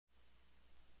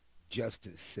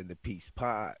Justice and the Peace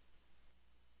Pod.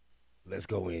 Let's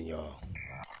go in, y'all.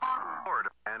 Florida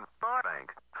and Bank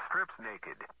strips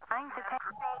naked.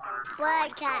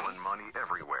 Broadcast. Money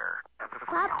everywhere.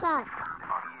 Papa.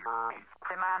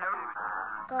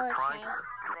 Go say.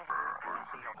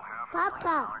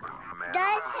 Papa.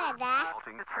 Don't say that.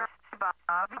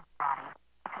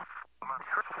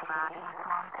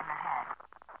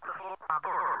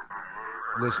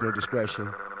 Listener discretion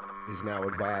is now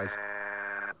advised.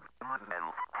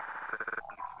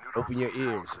 Open your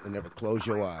ears and never close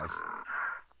your eyes.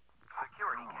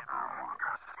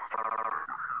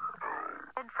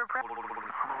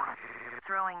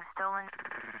 Throwing stolen.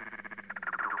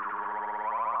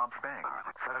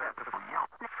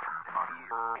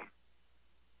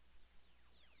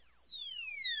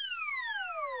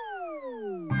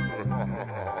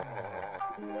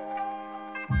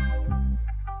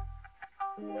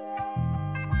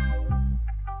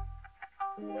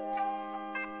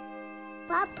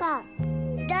 Papa.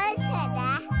 Don't say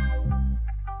that.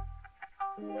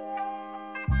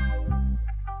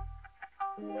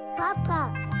 Papa.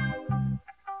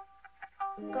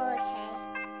 Go say.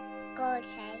 Go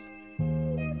say.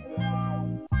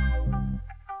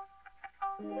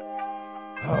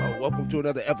 Oh, welcome to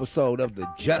another episode of the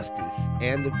Justice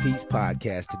and the Peace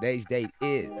Podcast. Today's date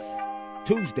is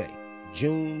Tuesday,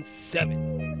 June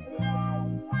 7th.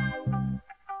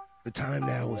 The time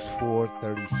now is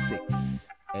 4:36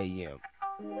 a.m.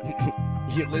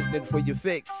 You're listening for your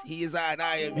fix. He is I and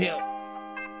I am him.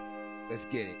 Let's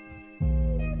get it.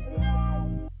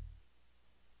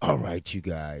 All right, you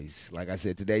guys. Like I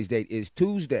said, today's date is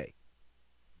Tuesday,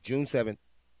 June 7th.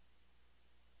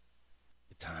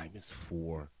 The time is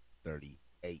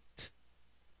 4:38.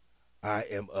 I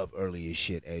am up early as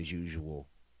shit as usual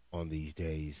on these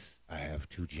days. I have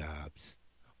 2 jobs,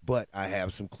 but I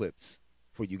have some clips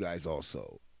for you guys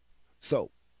also.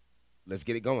 So, let's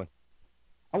get it going.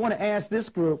 I want to ask this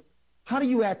group, how do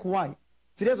you act white?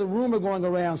 See, there's a rumor going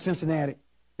around Cincinnati.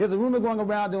 There's a rumor going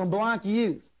around that when black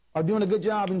youth are doing a good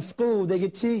job in school, they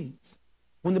get teased.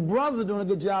 When the brothers are doing a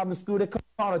good job in school, they're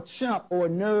called a chump or a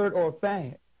nerd or a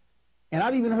fag. And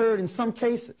I've even heard in some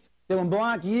cases that when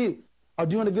black youth are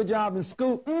doing a good job in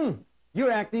school,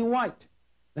 you're acting white.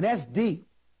 And that's deep.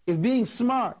 If being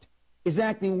smart is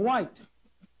acting white,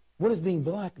 what does being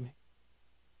black mean?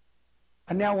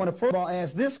 I now want to first of all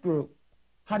ask this group,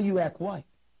 how do you act white?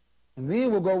 And then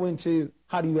we'll go into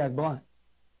how do you act black?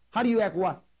 How do you act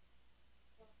white?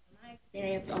 In my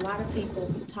experience, a lot of people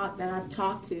that I've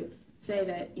talked to say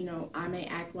that, I may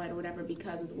act white or whatever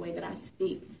because of the way that I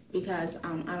speak, because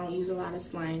I don't use a lot of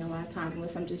slang a lot of times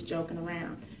unless I'm just joking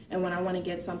around. And when I want to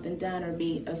get something done or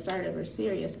be assertive or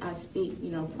serious, I speak,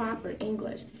 proper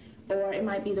English. Or it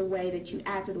might be the way that you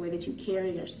act or the way that you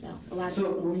carry yourself.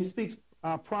 So when you speak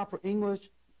proper English,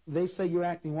 they say you're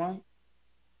acting white?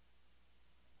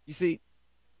 You see,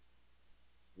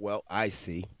 I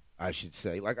should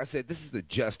say. Like I said, this is the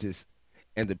Justice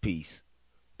and the Peace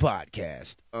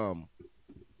Podcast.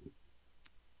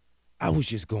 I was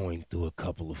just going through a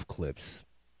couple of clips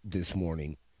this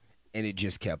morning, and it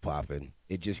just kept popping.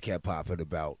 It just kept popping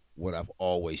about what I've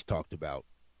always talked about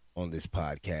on this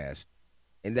podcast,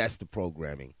 and that's the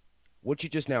programming. What you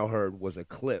just now heard was a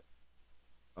clip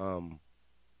on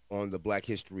the Black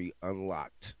History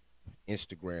Unlocked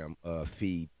Instagram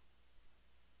feed,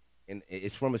 and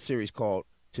it's from a series called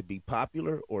To Be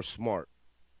Popular or Smart,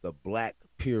 the Black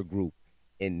Peer Group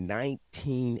in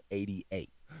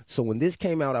 1988. So when this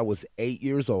came out, I was 8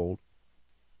 years old,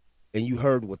 and you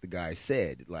heard what the guy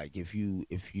said. Like if you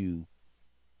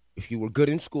were good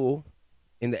in school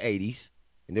in the 80s,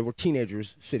 and there were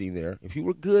teenagers sitting there, if you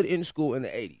were good in school in the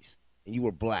 80s and you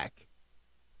were black,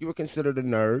 you were considered a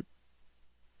nerd,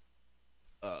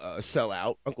 a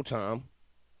sellout, Uncle Tom.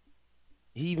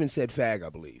 He even said fag, I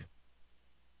believe.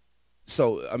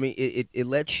 So, I mean, it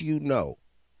lets you know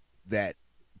that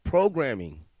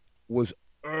programming was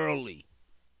early.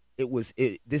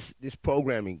 This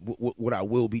programming, what I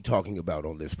will be talking about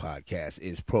on this podcast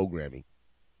is programming.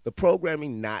 The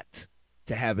programming not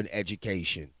to have an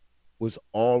education was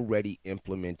already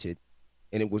implemented,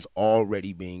 and it was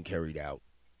already being carried out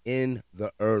in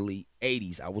the early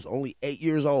 80s. I was only 8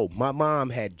 years old. My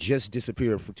mom had just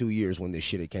disappeared for 2 years when this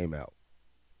shit had came out,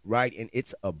 right? And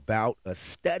it's about a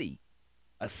study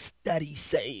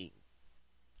saying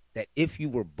that if you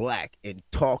were black and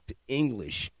talked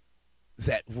English,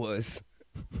 that was,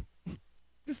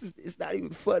 it's not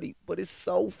even funny, but it's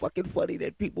so fucking funny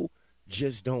that people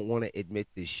just don't want to admit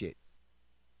this shit.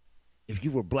 If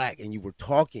you were black and you were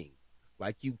talking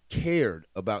like you cared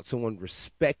about someone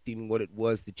respecting what it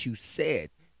was that you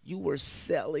said, you were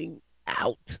selling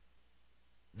out.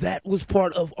 That was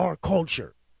part of our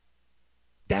culture.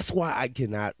 That's why I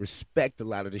cannot respect a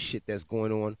lot of the shit that's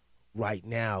going on right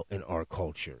now in our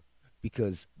culture.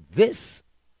 Because this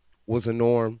was a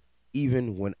norm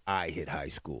even when I hit high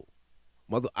school.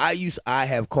 I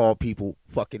have called people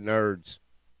fucking nerds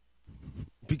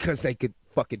because they could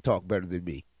fucking talk better than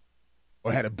me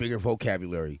or had a bigger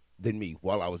vocabulary than me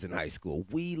while I was in high school.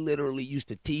 We literally used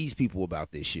to tease people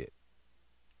about this shit.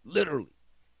 Literally.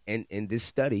 And in this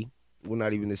study, well,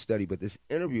 not even this study, but this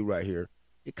interview right here,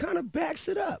 it kind of backs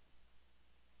it up.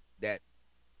 That,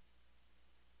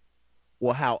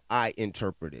 well, how I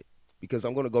interpret it. Because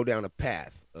I'm going to go down a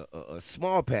path, a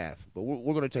small path, but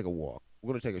we're going to take a walk. We're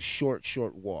going to take a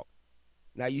short walk.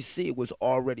 Now, you see, it was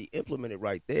already implemented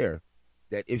right there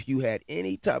that if you had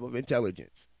any type of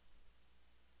intelligence,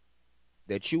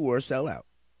 that you were a sellout,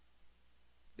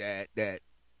 that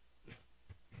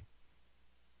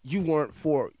you weren't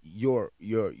for your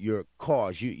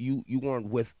cause. You weren't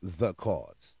with the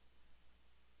cause.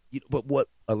 But what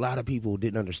a lot of people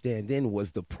didn't understand then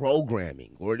was the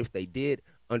programming, or if they did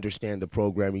understand the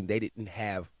programming, they didn't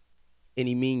have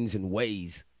any means and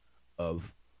ways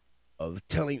of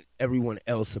telling everyone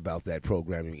else about that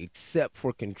programming, except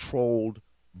for controlled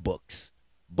books.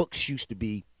 Books used to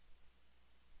be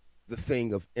the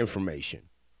thing of information,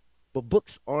 but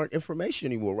books aren't information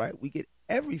anymore, right? We get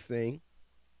everything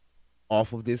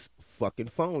off of this fucking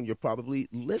phone. You're probably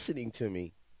listening to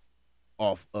me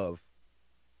off of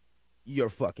your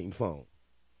fucking phone.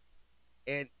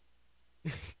 And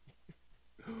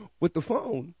with the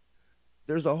phone,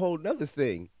 there's a whole nother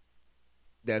thing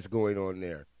that's going on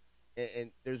there.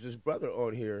 And there's this brother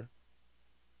on here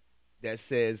that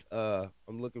says, I'm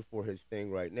looking for his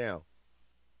thing right now,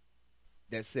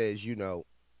 that says,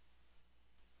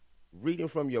 reading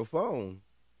from your phone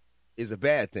is a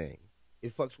bad thing.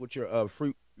 It fucks with your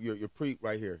pre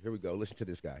right here. Here we go. Listen to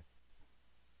this guy.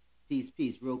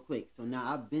 Peace, real quick. So now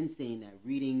I've been saying that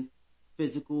reading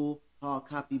physical hard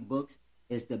copy books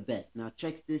is the best. Now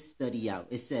check this study out.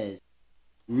 It says,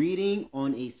 reading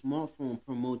on a smartphone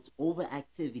promotes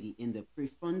overactivity in the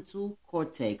prefrontal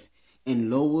cortex and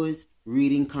lowers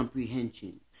reading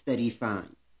comprehension. Study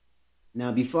finds.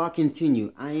 Now before I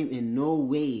continue, I am in no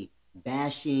way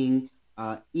bashing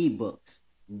ebooks.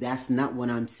 That's not what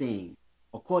I'm saying.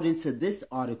 According to this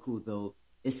article, though,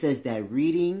 it says that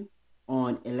reading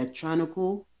on electronic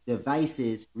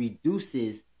devices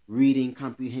reduces reading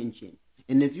comprehension.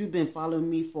 And if you've been following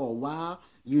me for a while,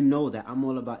 you know that I'm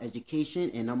all about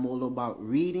education and I'm all about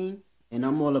reading, and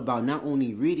I'm all about not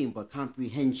only reading but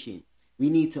comprehension. We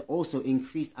need to also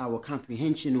increase our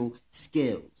comprehensional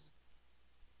skills.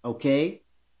 Okay?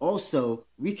 Also,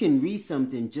 we can read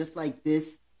something just like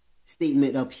this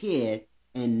statement up here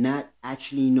and not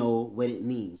actually know what it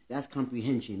means. That's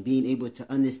comprehension, being able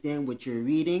to understand what you're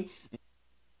reading.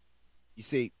 You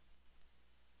see,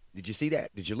 did you see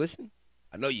that? Did you listen?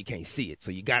 I know you can't see it,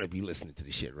 so you got to be listening to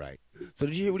the shit, right? So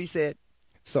did you hear what he said?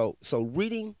 So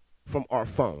reading from our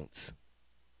phones,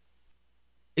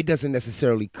 it doesn't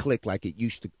necessarily click like it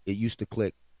used to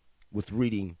click with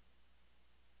reading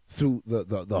through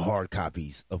the hard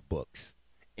copies of books.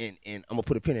 And I'm gonna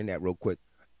put a pin in that real quick.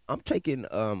 I'm taking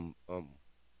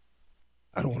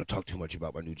I don't want to talk too much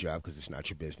about my new job because it's not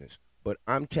your business, but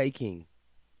I'm taking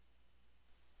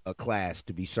a class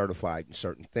to be certified in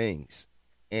certain things.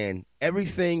 And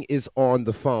everything is on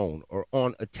the phone or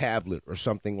on a tablet or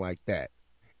something like that.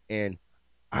 And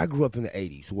I grew up in the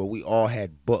 80s where we all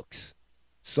had books.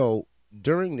 So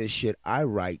during this shit, I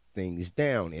write things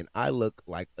down and I look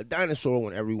like a dinosaur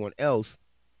when everyone else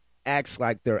acts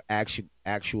like they're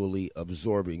actually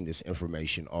absorbing this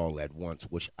information all at once,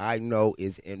 which I know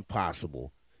is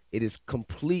impossible. It is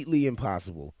completely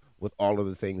impossible with all of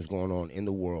the things going on in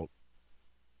the world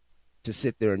to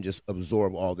sit there and just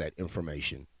absorb all that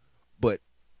information. But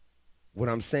what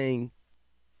I'm saying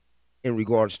in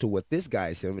regards to what this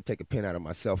guy said, I'm going to take a pen out of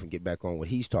myself and get back on what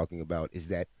he's talking about, is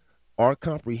that our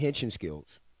comprehension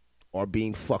skills are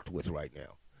being fucked with right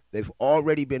now. They've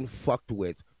already been fucked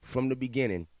with from the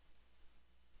beginning.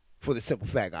 For the simple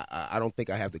fact, I don't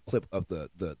think I have the clip of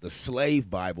the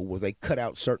slave Bible where they cut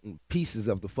out certain pieces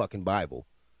of the fucking Bible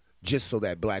just so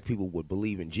that black people would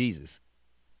believe in Jesus.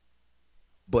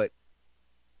 But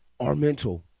our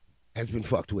mental has been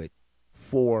fucked with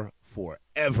for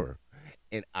forever.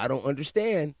 And I don't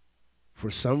understand, for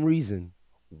some reason,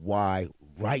 why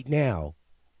right now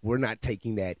we're not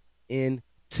taking that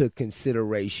into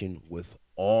consideration with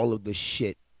all of the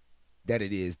shit that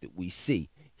it is that we see.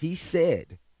 He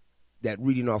said that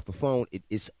reading off the phone,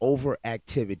 it's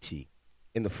overactivity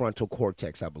in the frontal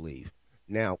cortex, I believe.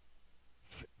 Now,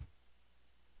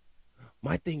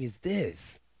 My thing is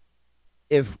this: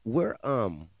 if we're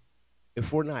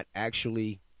not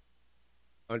actually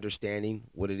understanding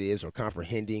what it is or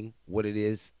comprehending what it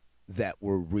is that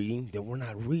we're reading, then we're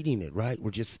not reading it, right?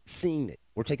 We're just seeing it.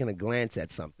 We're taking a glance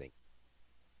at something.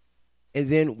 And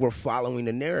then we're following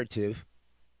a narrative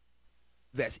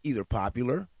that's either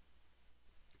popular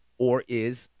or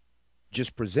is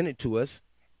just presented to us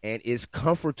and is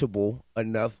comfortable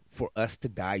enough for us to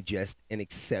digest and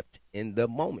accept in the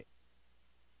moment.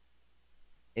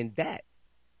 And that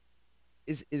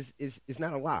is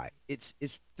not a lie. It's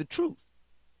the truth.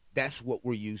 That's what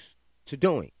we're used to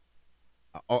doing.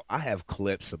 I have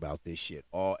clips about this shit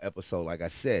all episode. Like I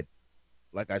said,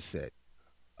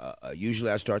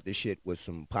 usually I start this shit with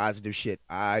some positive shit.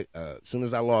 As soon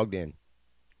as I logged in,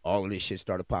 all of this shit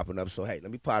started popping up. So hey,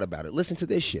 let me pot about it. Listen to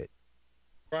this shit.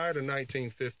 Prior to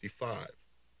 1955,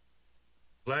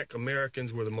 black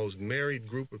Americans were the most married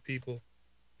group of people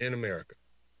in America,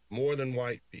 more than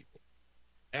white people.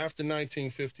 After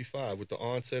 1955, with the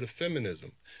onset of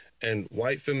feminism, and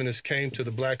white feminists came to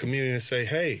the black community and say,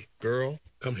 hey, girl,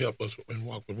 come help us and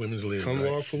walk for women's lib. Come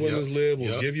right? walk for women's lib.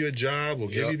 We'll Yep. give you a job. We'll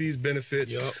give you these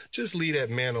benefits. Yep. Just leave that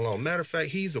man alone. Matter of fact,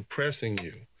 he's oppressing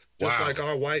you. Just Wow. like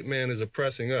our white man is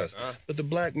oppressing us. But the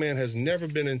black man has never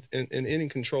been in any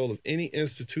control of any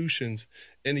institutions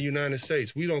in the United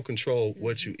States. We don't control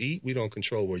what you eat. We don't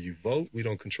control where you vote. We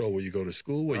don't control where you go to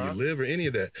school, where you live, or any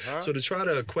of that. So to try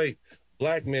to equate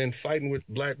black men fighting with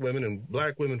black women and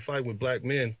black women fighting with black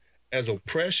men as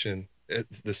oppression, at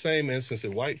the same instance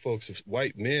that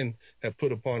white men have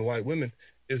put upon white women,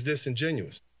 is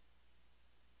disingenuous.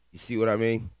 You see what I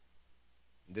mean?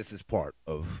 This is part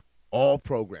of all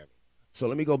programming. So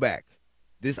let me go back.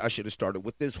 I should have started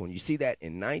with this one. You see that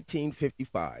in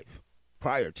 1955,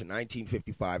 prior to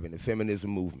 1955 in the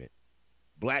feminism movement,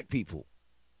 black people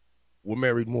were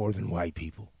married more than white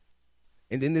people.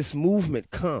 And then this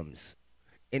movement comes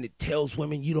and it tells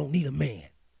women you don't need a man,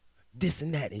 this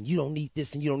and that, and you don't need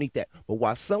this and you don't need that. But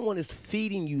while someone is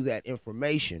feeding you that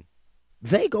information,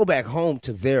 they go back home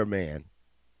to their man.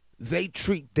 They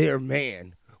treat their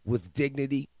man with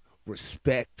dignity,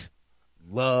 respect,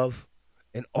 love,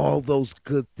 and all those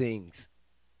good things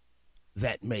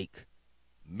that make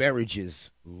marriages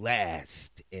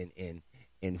last and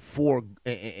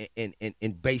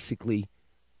basically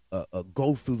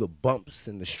go through the bumps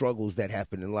and the struggles that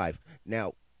happen in life.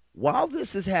 Now, while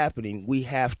this is happening, we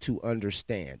have to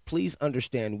understand, please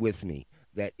understand with me,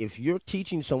 that if you're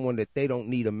teaching someone that they don't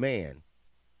need a man,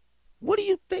 what do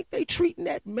you think they treating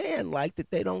that man like that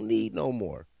they don't need no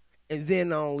more? And then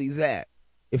not only that,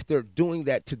 if they're doing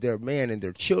that to their man and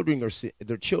their children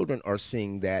are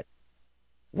seeing that,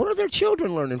 what are their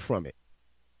children learning from it?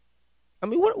 I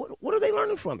mean, what are they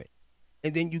learning from it?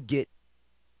 And then you get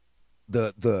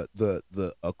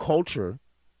a culture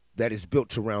that is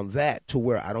built around that, to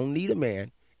where I don't need a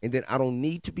man, and then I don't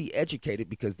need to be educated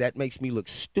because that makes me look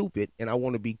stupid, and I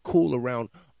want to be cool around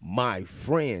my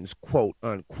friends, quote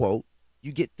unquote.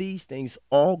 You get these things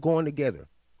all going together.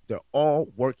 They're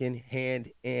all working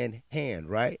hand in hand,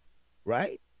 right?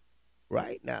 Right?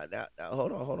 Now,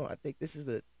 hold on. I think is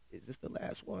this the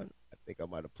last one? I think I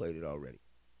might have played it already.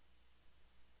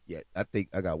 Yeah, I think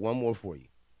I got one more for you.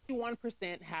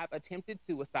 51% have attempted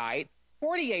suicide,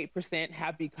 48%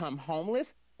 have become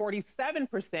homeless,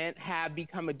 47% have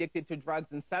become addicted to drugs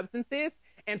and substances,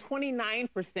 and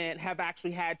 29% have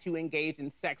actually had to engage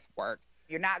in sex work.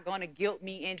 You're not going to guilt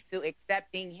me into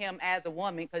accepting him as a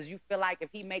woman because you feel like if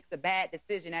he makes a bad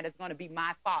decision, that it's going to be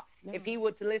my fault. No. If he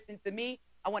were to listen to me,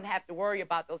 I wouldn't have to worry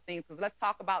about those things, because let's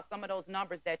talk about some of those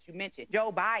numbers that you mentioned.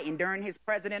 Joe Biden, during his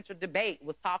presidential debate,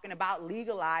 was talking about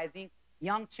legalizing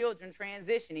young children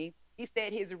transitioning. He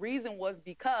said his reason was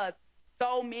because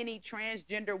so many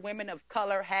transgender women of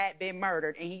color had been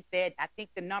murdered. And he said, I think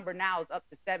the number now is up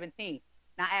to 17.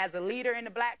 Now, as a leader in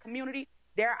the black community,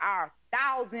 there are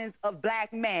thousands of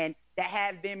black men that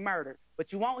have been murdered.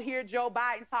 But you won't hear Joe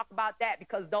Biden talk about that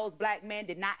because those black men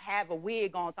did not have a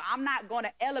wig on. So I'm not going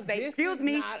to elevate. Excuse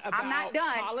me. I'm not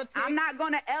done. Politics. I'm not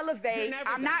going to elevate.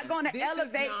 I'm not going to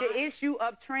elevate the issue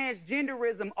of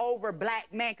transgenderism over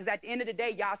black men, because at the end of the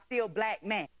day, y'all still black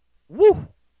men. Woo.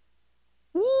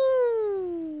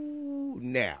 Woo.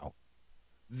 Now,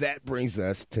 that brings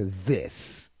us to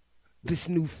this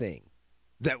new thing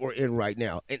that we're in right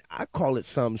now. And I call it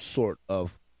some sort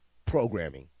of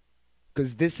programming,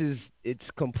 because to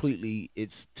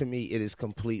me, it is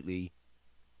completely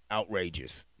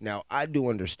outrageous. Now, I do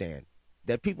understand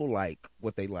that people like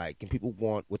what they like and people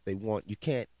want what they want. You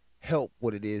can't help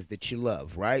what it is that you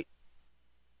love, right?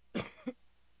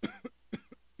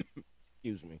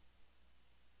 Excuse me.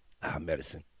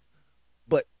 Medicine.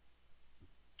 But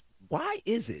why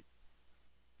is it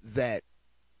that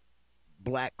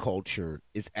black culture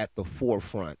is at the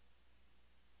forefront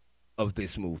of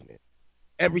this movement?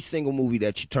 Every single movie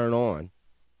that you turn on,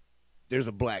 there's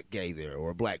a black gay there or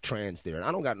a black trans there. And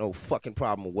I don't got no fucking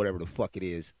problem with whatever the fuck it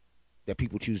is that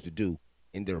people choose to do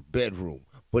in their bedroom.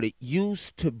 But it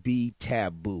used to be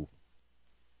taboo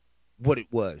what it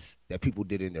was that people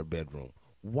did in their bedroom.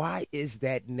 Why is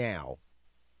that now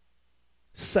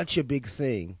such a big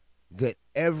thing that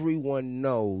everyone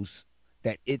knows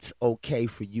that it's okay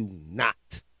for you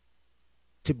not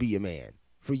to be a man,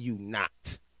 for you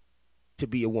not to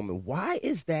be a woman? Why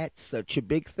is that such a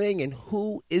big thing, and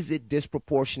who is it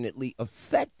disproportionately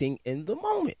affecting in the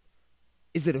moment?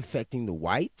 Is it affecting the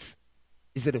whites?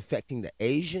 Is it affecting the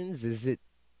Asians? Is it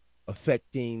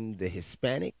affecting the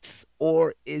Hispanics?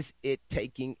 Or is it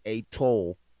taking a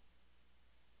toll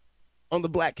on the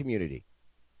black community?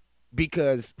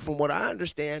 Because from what I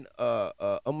understand,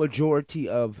 a majority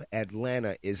of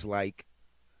Atlanta is like,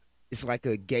 it's like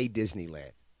a gay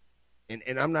Disneyland.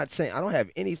 And I'm not saying, I don't have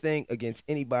anything against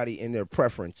anybody in their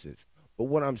preferences. But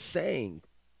what I'm saying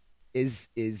is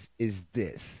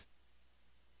this.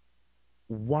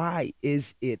 Why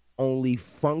is it only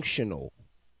functional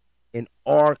in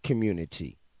our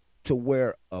community to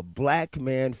where a black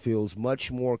man feels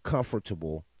much more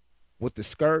comfortable with the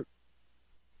skirt,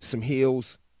 some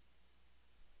heels,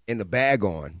 and a bag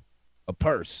on, a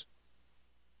purse,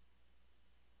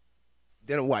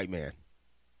 than a white man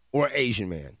or an Asian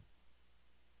man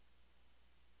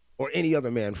or any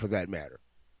other man for that matter?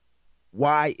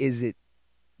 Why is it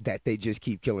that they just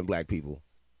keep killing black people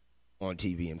on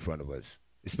TV in front of us,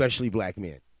 especially black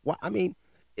men? Well, I mean,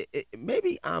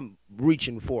 maybe I'm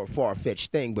reaching for a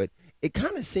far-fetched thing, but it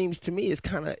kind of seems to me it's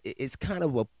kind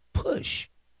of a push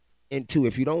into,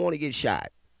 if you don't want to get shot,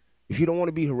 if you don't want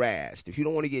to be harassed, if you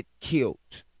don't want to get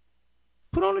killed,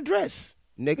 put on a dress,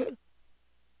 nigga.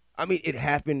 I mean, it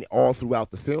happened all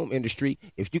throughout the film industry.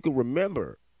 If you can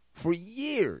remember, for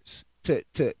years to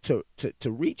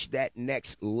reach that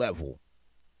next level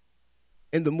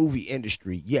in the movie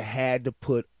industry, you had to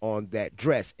put on that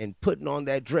dress. And putting on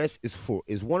that dress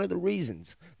is one of the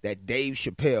reasons that Dave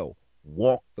Chappelle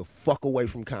walked the fuck away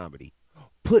from comedy.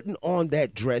 Putting on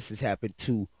that dress has happened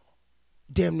to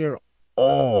damn near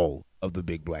all of the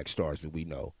big black stars that we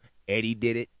know. Eddie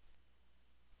did it.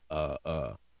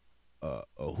 Who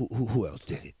else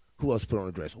did it? Who else put on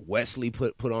a dress? Wesley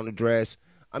put on a dress.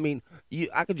 I mean,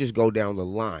 I could just go down the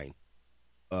line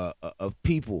of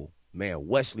people. Man,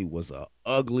 Wesley was a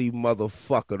ugly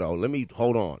motherfucker, though.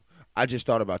 Hold on. I just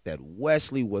thought about that.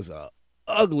 Wesley was a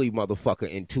ugly motherfucker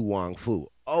in Tu Wong Fu.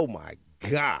 Oh, my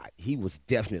God. He was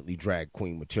definitely drag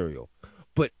queen material.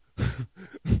 But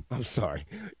I'm sorry.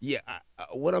 Yeah,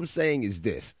 what I'm saying is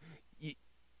this.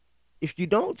 If you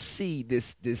don't see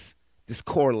this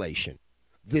correlation,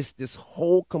 this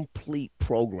whole complete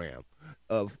program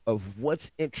of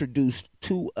what's introduced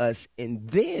to us, and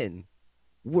then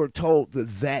we're told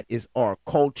that is our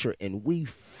culture, and we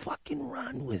fucking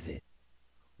run with it.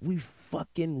 We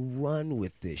fucking run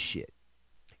with this shit.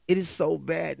 It is so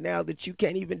bad now that you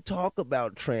can't even talk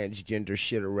about transgender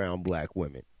shit around black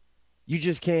women. You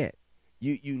just can't.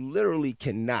 You literally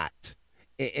cannot.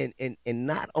 And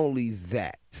not only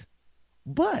that,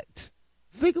 but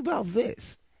think about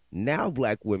this. Now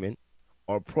black women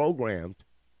are programmed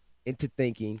into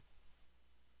thinking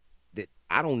that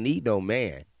I don't need no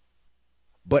man,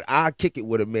 but I'll kick it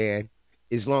with a man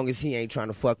as long as he ain't trying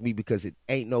to fuck me, because it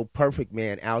ain't no perfect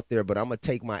man out there, but I'm going to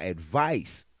take my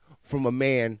advice from a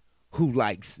man who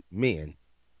likes men.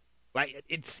 Like,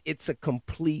 it's a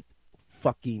complete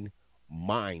fucking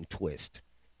mind twist.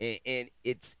 And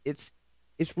it's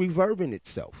reverbing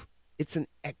itself. It's an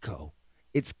echo.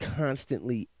 It's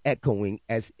constantly echoing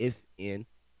as if in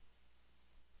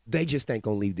they just ain't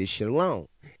going to leave this shit alone.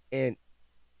 And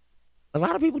a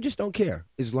lot of people just don't care.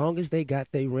 As long as they got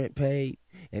their rent paid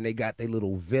and they got their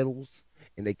little vittles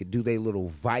and they could do their little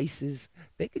vices,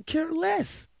 they could care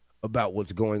less about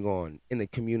what's going on in the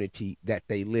community that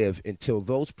they live until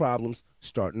those problems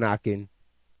start knocking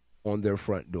on their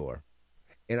front door.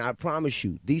 And I promise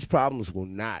you, these problems will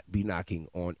not be knocking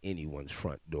on anyone's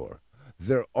front door.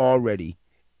 They're already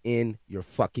in your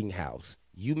fucking house.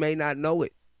 You may not know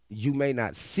it. You may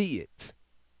not see it.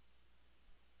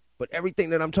 But everything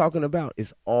that I'm talking about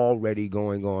is already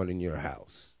going on in your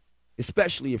house,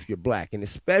 especially if you're black, and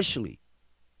especially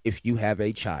if you have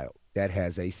a child that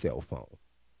has a cell phone.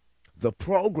 The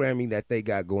programming that they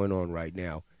got going on right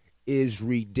now is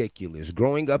ridiculous.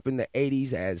 Growing up in the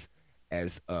 80s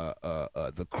as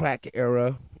the crack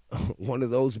era, one of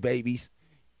those babies,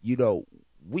 you know,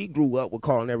 we grew up with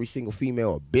calling every single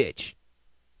female a bitch.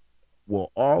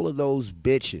 Well, all of those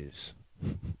bitches,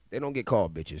 they don't get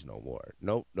called bitches no more.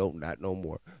 Nope, not no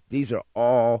more. These are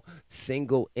all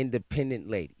single, independent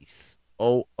ladies.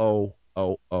 Oh.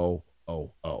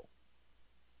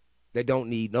 They don't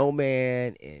need no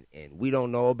man, and we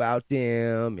don't know about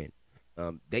them,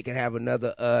 and they can have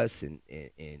another us, and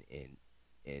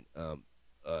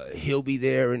he'll be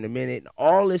there in a minute. And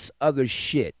all this other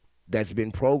shit that's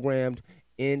been programmed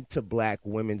into black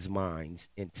women's minds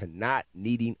into not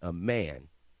needing a man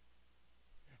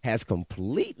has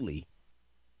completely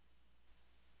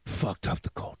fucked up the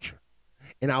culture.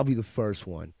 And I'll be the first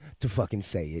one to fucking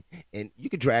say it. And you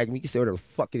can drag me, you can say whatever the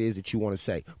fuck it is that you want to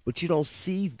say. But you don't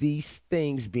see these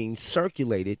things being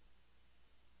circulated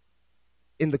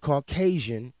in the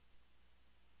Caucasian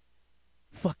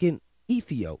fucking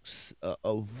ethos,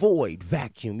 a void,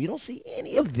 vacuum. You don't see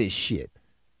any of this shit.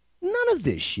 None of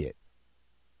this shit.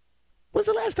 When's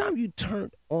the last time you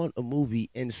turned on a movie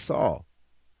and saw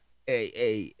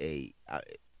a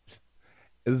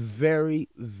very,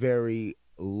 very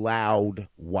loud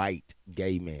white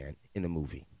gay man in a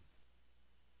movie?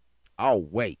 I'll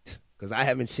wait, because I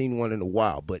haven't seen one in a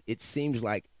while, but it seems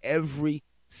like every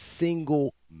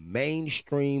single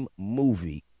mainstream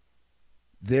movie,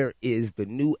 there is the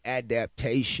new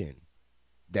adaptation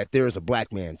that there is a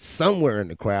black man somewhere in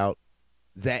the crowd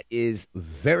that is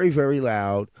very, very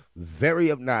loud, very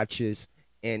obnoxious,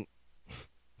 and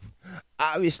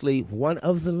obviously one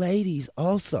of the ladies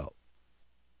also.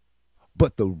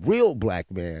 But the real black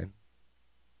man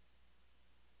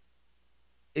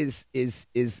is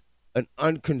an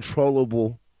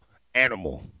uncontrollable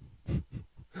animal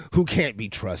who can't be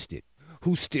trusted,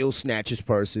 who still snatches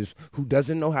purses, who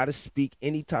doesn't know how to speak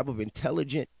any type of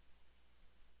intelligent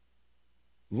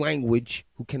language,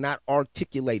 who cannot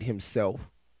articulate himself,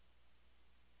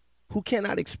 who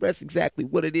cannot express exactly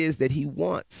what it is that he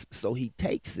wants, so he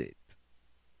takes it.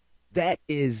 That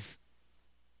is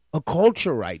a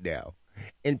culture right now,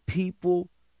 and people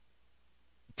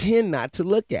tend not to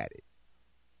look at it.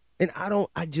 And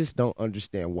I just don't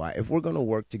understand why. If we're going to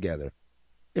work together,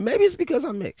 and maybe it's because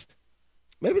I'm mixed.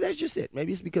 Maybe that's just it.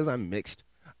 Maybe it's because I'm mixed.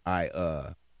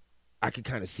 I can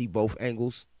kind of see both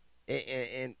angles,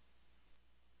 and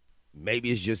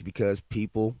maybe it's just because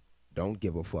people don't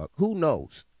give a fuck. Who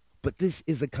knows? But this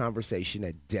is a conversation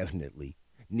that definitely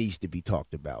needs to be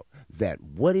talked about. That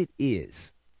what it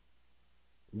is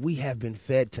we have been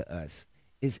fed to us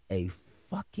is a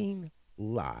fucking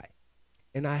lie.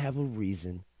 And I have a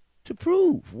reason to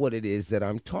prove what it is that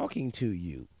I'm talking to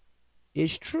you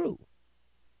is true.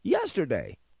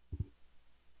 Yesterday,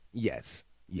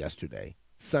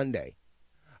 Sunday,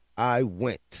 I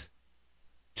went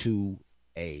to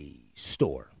a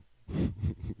store.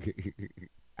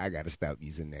 I got to stop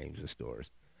using names of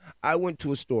stores. I went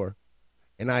to a store,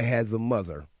 and I had the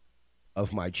mother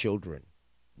of my children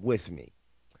with me.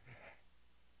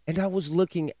 And I was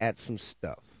looking at some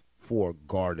stuff for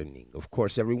gardening. Of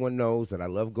course, everyone knows that I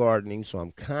love gardening, so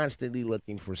I'm constantly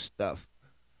looking for stuff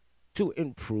to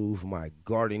improve my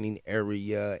gardening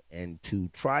area and to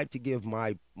try to give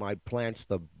my plants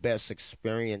the best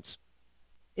experience.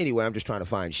 Anyway, I'm just trying to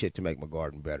find shit to make my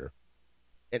garden better.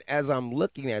 And as I'm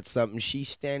looking at something, she's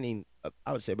standing,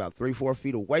 I would say about 3-4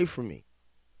 feet away from me.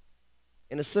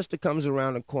 And a sister comes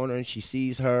around the corner and she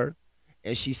sees her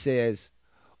and she says,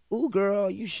 "Ooh, girl,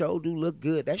 you sure do look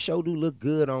good. That sure do look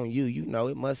good on you. You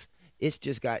know, it's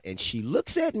just got," and she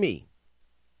looks at me.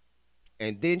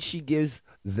 And then she gives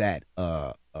that,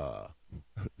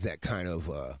 that kind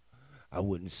of, I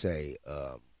wouldn't say,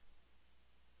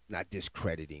 not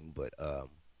discrediting, but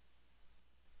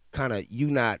kind of, you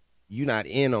not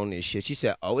in on this shit. She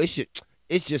said, "Oh, it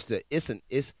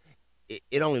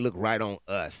only look right on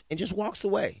us," and just walks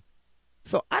away.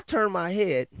 So I turn my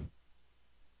head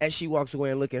as she walks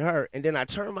away and look at her, and then I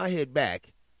turn my head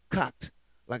back, cocked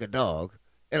like a dog,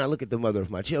 and I look at the mother of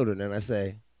my children, and I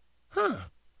say,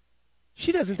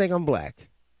 she doesn't think I'm black.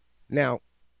 Now,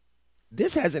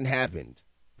 this hasn't happened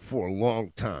for a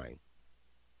long time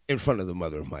in front of the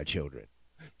mother of my children.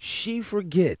 She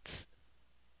forgets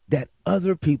that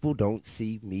other people don't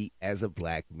see me as a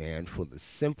black man for the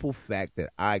simple fact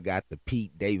that I got the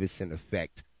Pete Davidson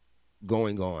effect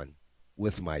going on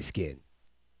with my skin.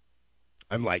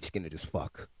 I'm light-skinned as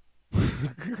fuck.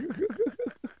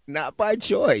 Not by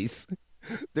choice.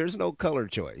 There's no color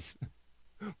choice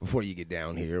before you get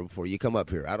down here, before you come up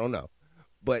here. I don't know.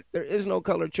 But there is no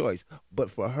color choice.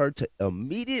 But for her to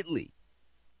immediately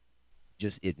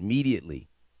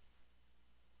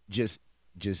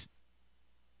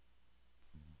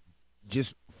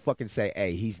fucking say,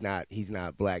 "Hey, he's not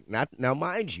black." Now,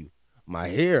 mind you, my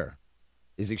hair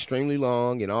is extremely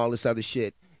long and all this other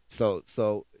shit.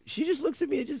 So she just looks at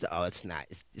me and just, oh, it's not.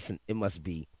 It must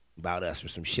be about us or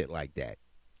some shit like that.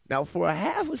 Now, for a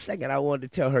half a second, I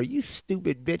wanted to tell her, you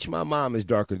stupid bitch, my mom is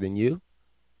darker than you.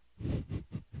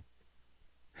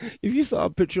 If you saw a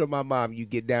picture of my mom, you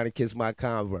get down and kiss my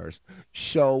Converse.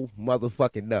 Show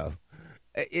motherfucking enough.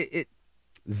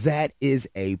 That is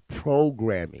a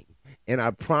programming. And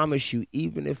I promise you,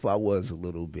 even if I was a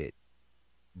little bit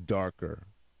darker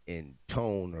in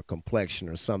tone or complexion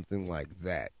or something like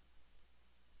that,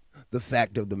 the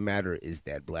fact of the matter is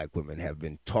that black women have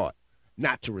been taught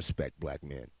not to respect black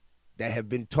men. They have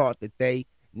been taught that they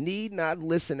need not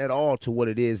listen at all to what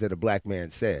it is that a black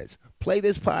man says. Play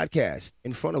this podcast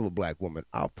in front of a black woman.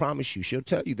 I'll promise you, she'll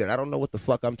tell you that I don't know what the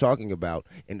fuck I'm talking about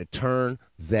and to turn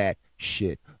that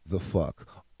shit the fuck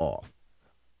off.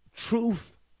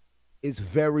 Truth is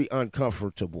very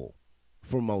uncomfortable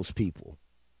for most people,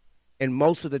 and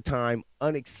most of the time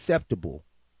unacceptable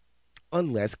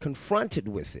unless confronted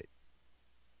with it.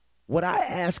 What I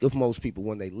ask of most people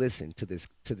when they listen to this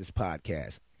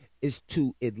podcast is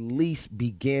to at least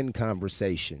begin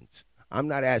conversations. I'm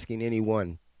not asking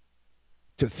anyone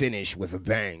to finish with a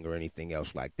bang or anything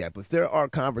else like that, but there are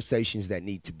conversations that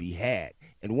need to be had.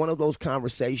 And one of those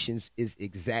conversations is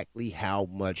exactly how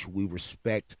much we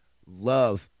respect,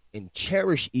 love, and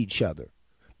cherish each other.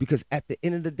 Because at the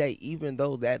end of the day, even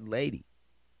though that lady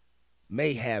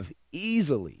may have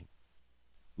easily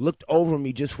looked over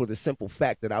me just for the simple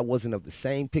fact that I wasn't of the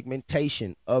same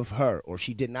pigmentation of her, or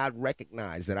she did not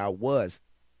recognize that I was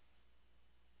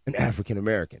an African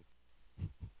American,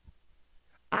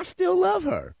 I still love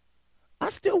her. I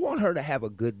still want her to have a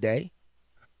good day.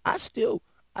 I still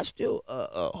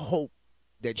hope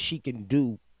that she can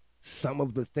do some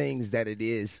of the things that it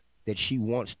is that she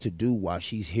wants to do while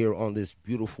she's here on this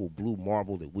beautiful blue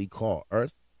marble that we call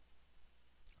Earth.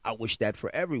 I wish that for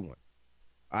everyone.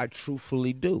 I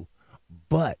truthfully do.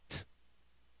 But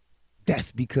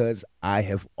that's because I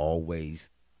have always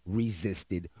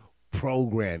resisted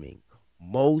programming.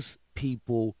 Most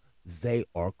people, they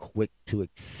are quick to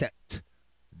accept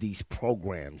these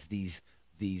programs, these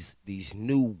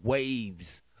new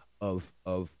waves of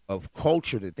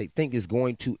culture that they think is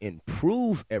going to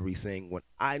improve everything, when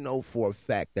I know for a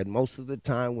fact that most of the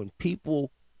time when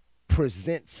people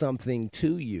present something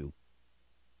to you,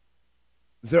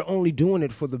 they're only doing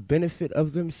it for the benefit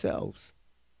of themselves.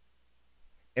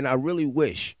 And I really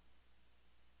wish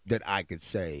that I could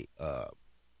say,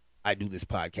 I do this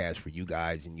podcast for you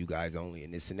guys and you guys only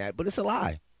and this and that, but it's a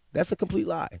lie. That's a complete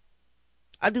lie.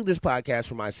 I do this podcast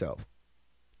for myself.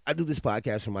 I do this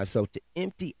podcast for myself to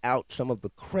empty out some of the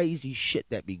crazy shit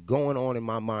that be going on in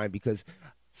my mind, because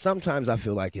sometimes I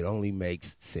feel like it only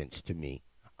makes sense to me.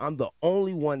 I'm the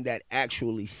only one that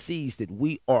actually sees that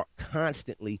we are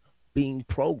constantly being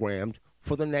programmed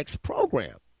for the next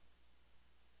program.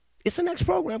 It's the next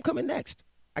program coming next.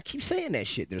 I keep saying that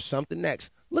shit. There's something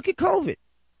next. Look at COVID.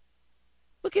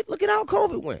 Look at how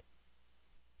COVID went.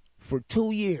 For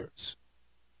 2 years,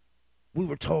 we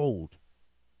were told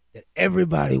that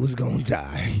everybody was going to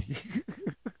die.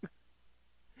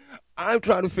 I'm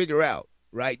trying to figure out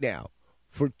right now,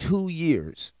 for 2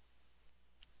 years,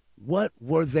 what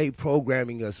were they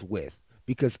programming us with?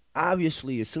 Because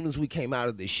obviously, as soon as we came out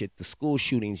of this shit, the school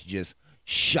shootings just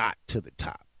shot to the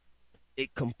top.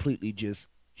 It completely just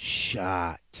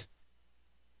shot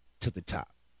to the top.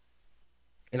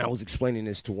 And I was explaining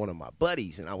this to one of my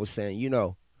buddies, and I was saying,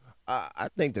 I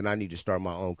think that I need to start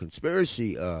my own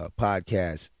conspiracy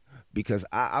podcast, because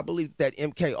I believe that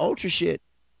MK Ultra shit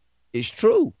is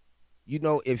true.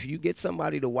 If you get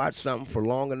somebody to watch something for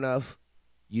long enough,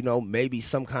 maybe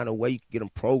some kind of way you could get them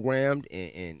programmed,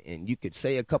 and you could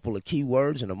say a couple of key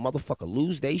words and a motherfucker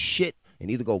lose they shit and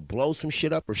either go blow some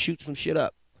shit up or shoot some shit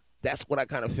up. That's what I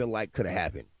kind of feel like could have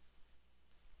happened.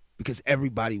 Because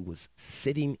everybody was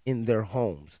sitting in their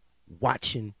homes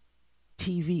watching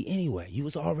TV anyway. You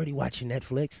was already watching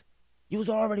Netflix. You was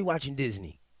already watching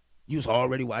Disney. You was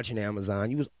already watching Amazon.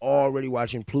 You was already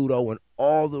watching Pluto and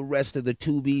all the rest of the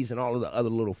Tubies and all of the other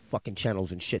little fucking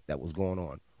channels and shit that was going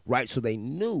on. Right? So they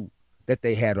knew that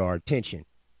they had our attention.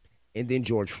 And then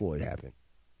George Floyd happened.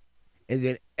 And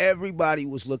then everybody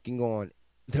was looking on.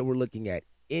 They were looking at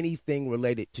anything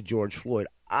related to George Floyd.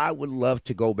 I would love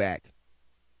to go back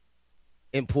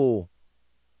and pull,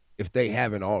 if they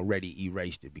haven't already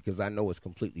erased it, because I know it's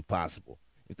completely possible.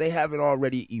 If they haven't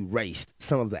already erased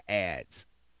some of the ads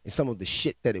and some of the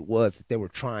shit that it was that they were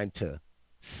trying to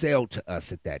sell to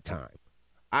us at that time,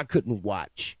 I couldn't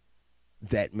watch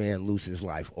that man lose his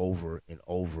life over and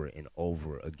over and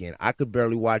over again. I could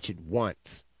barely watch it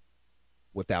once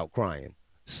without crying.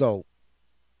 So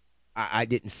I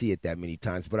didn't see it that many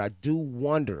times, but I do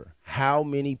wonder how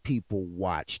many people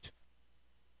watched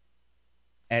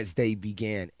as they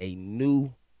began a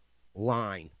new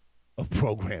line of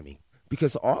programming.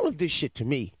 Because all of this shit to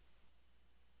me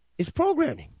is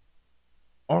programming.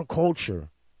 Our culture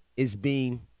is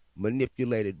being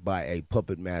manipulated by a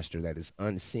puppet master that is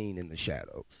unseen in the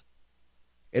shadows.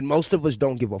 And most of us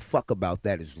don't give a fuck about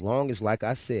that as long as, like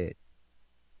I said,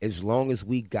 as long as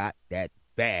we got that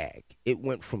bag. It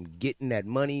went from getting that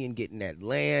money and getting that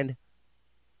land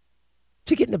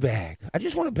to getting a bag. I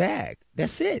just want a bag.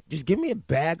 That's it. Just give me a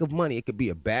bag of money. It could be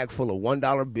a bag full of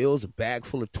 $1 bills, a bag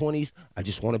full of 20s. I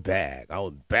just want a bag. I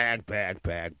want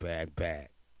bag.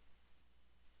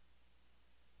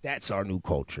 That's our new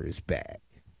culture, is bag.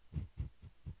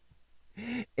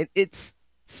 And it's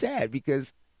sad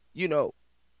because, you know,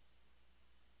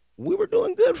 we were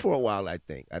doing good for a while, I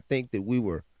think. I think that we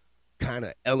were kind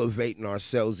of elevating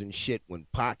ourselves and shit when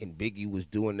Pac and Biggie was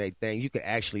doing their thing. You could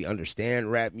actually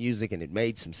understand rap music, and it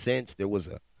made some sense. There was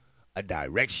a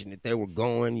direction that they were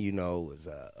going. You know, it was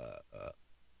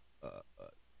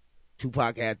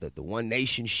Tupac had the One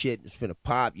Nation shit. It's finna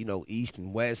pop, you know, East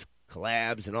and West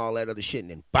collabs and all that other shit.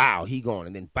 And then bow, he gone.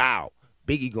 And then bow,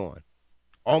 Biggie gone.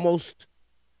 Almost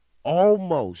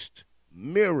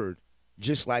mirrored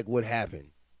just like what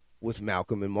happened with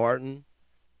Malcolm and Martin.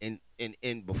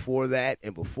 And before that,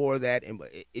 and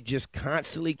it just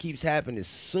constantly keeps happening. As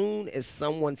soon as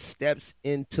someone steps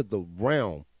into the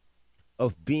realm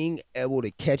of being able to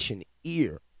catch an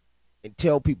ear and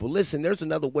tell people, listen, there's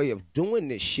another way of doing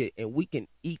this shit, and we can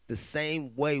eat the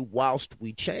same way whilst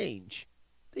we change,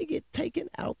 they get taken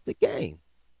out the game.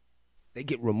 They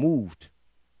get removed.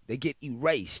 They get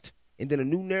erased. And then a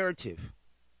new narrative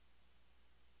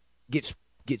gets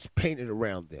painted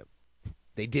around them.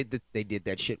 They did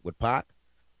that shit with Pac.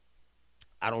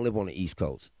 I don't live on the East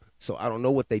Coast, so I don't know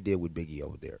what they did with Biggie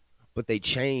over there. But they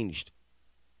changed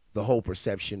the whole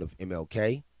perception of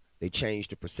MLK. They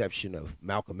changed the perception of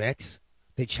Malcolm X.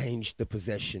 They changed the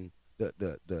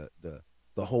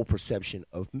whole perception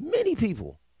of many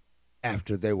people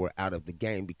after they were out of the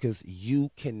game, because you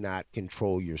cannot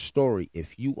control your story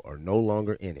if you are no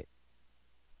longer in it.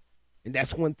 And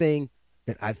that's one thing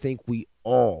that I think we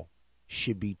all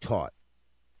should be taught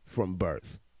from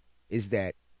birth, is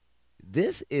that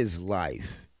this is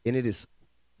life, and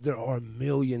there are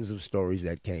millions of stories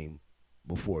that came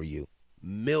before you,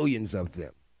 millions of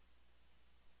them.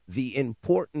 The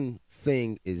important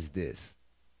thing is this: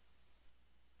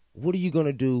 what are you going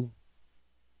to do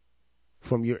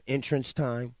from your entrance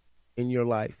time in your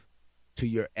life to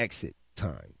your exit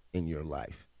time in your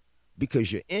life?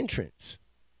 Because your entrance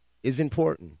is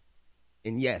important,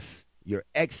 and yes, your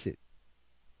exit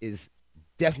is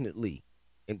definitely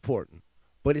important,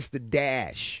 but it's the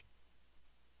dash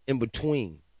in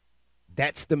between.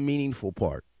 That's the meaningful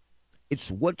part.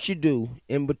 It's what you do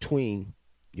in between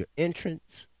your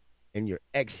entrance and your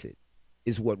exit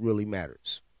is what really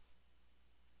matters.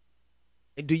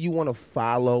 And do you want to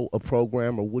follow a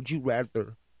program, or would you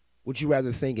rather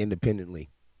think independently?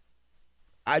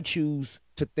 I choose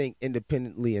to think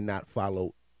independently and not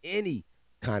follow any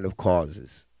kind of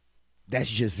causes.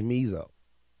 That's just me, though.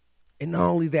 And not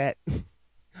only that,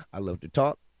 I love to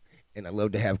talk, and I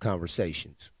love to have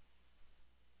conversations.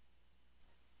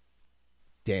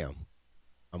 Damn,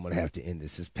 I'm going to have to end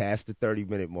this. It's past the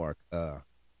 30-minute mark. I'm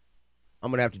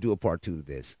going to have to do a part 2 of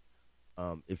this.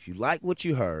 If you like what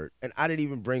you heard, and I didn't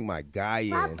even bring my guy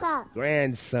in. Papa.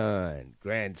 Grandson.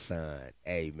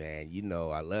 Hey, man, you know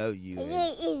I love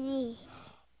you.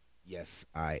 Yes,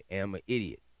 I am an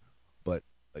idiot. But,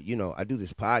 you know, I do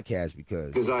this podcast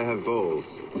because I have balls.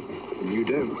 You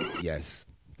don't. Yes,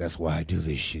 that's why I do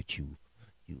this shit, you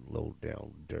low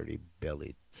down, dirty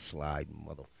bellied, slide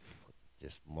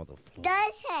motherfucker.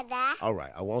 Don't say that. All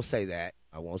right, I won't say that.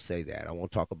 I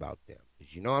won't talk about them.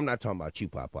 Because you know I'm not talking about you,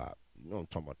 Pop. You know I'm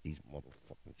talking about these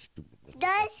motherfucking stupid.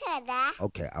 Don't say that.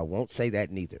 Okay, I won't say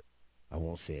that neither. I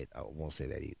won't say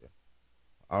that either.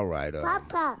 All right,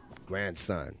 Papa.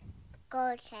 grandson.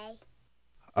 Go say.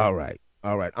 All right.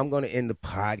 I'm going to end the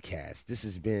podcast. This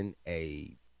has been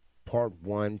a part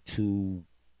 1, 2.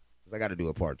 I got to do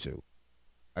a part 2.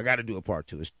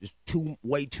 It's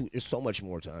way too. There's so much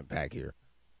more to unpack here.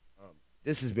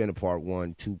 This has been a part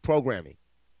 1, 2 programming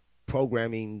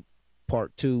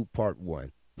part 2, part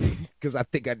 1, because I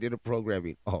think I did a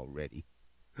programming already.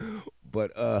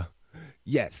 But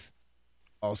yes.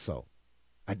 Also,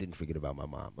 I didn't forget about my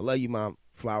mom. I love you, Mom.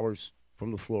 Flowers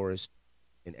from the florist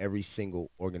in every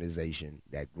single organization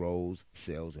that grows,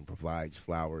 sells, and provides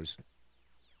flowers.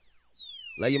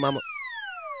 Love you, Mama.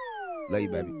 Love you,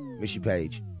 baby. Miss you,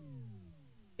 Paige.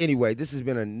 Anyway, this has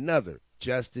been another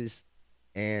Justice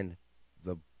and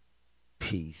the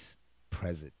Peace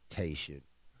presentation.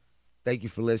 Thank you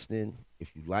for listening.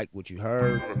 If you like what you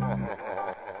heard,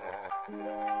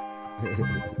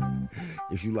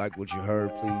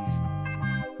 please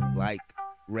like,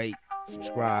 rate,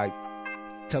 subscribe,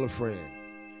 tell a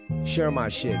friend, share my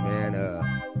shit,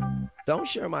 man. Don't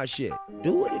share my shit.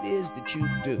 Do what it is that you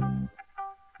do.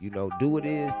 You know, do what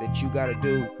it is that you got to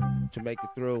do to make it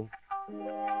through.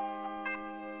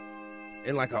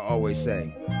 And like I always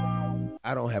say,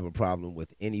 I don't have a problem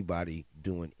with anybody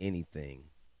doing anything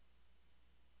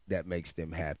that makes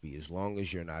them happy, as long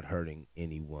as you're not hurting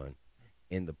anyone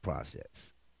in the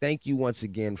process. Thank you once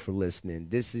again for listening.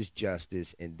 This is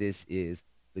Justice, and this is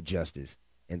the Justice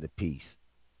and the Peace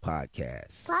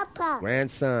podcast. Papa.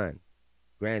 Grandson.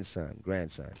 Podcast.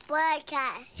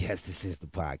 Yes, this is the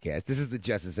podcast. This is the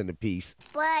Justice and the Peace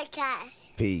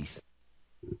Podcast. Peace.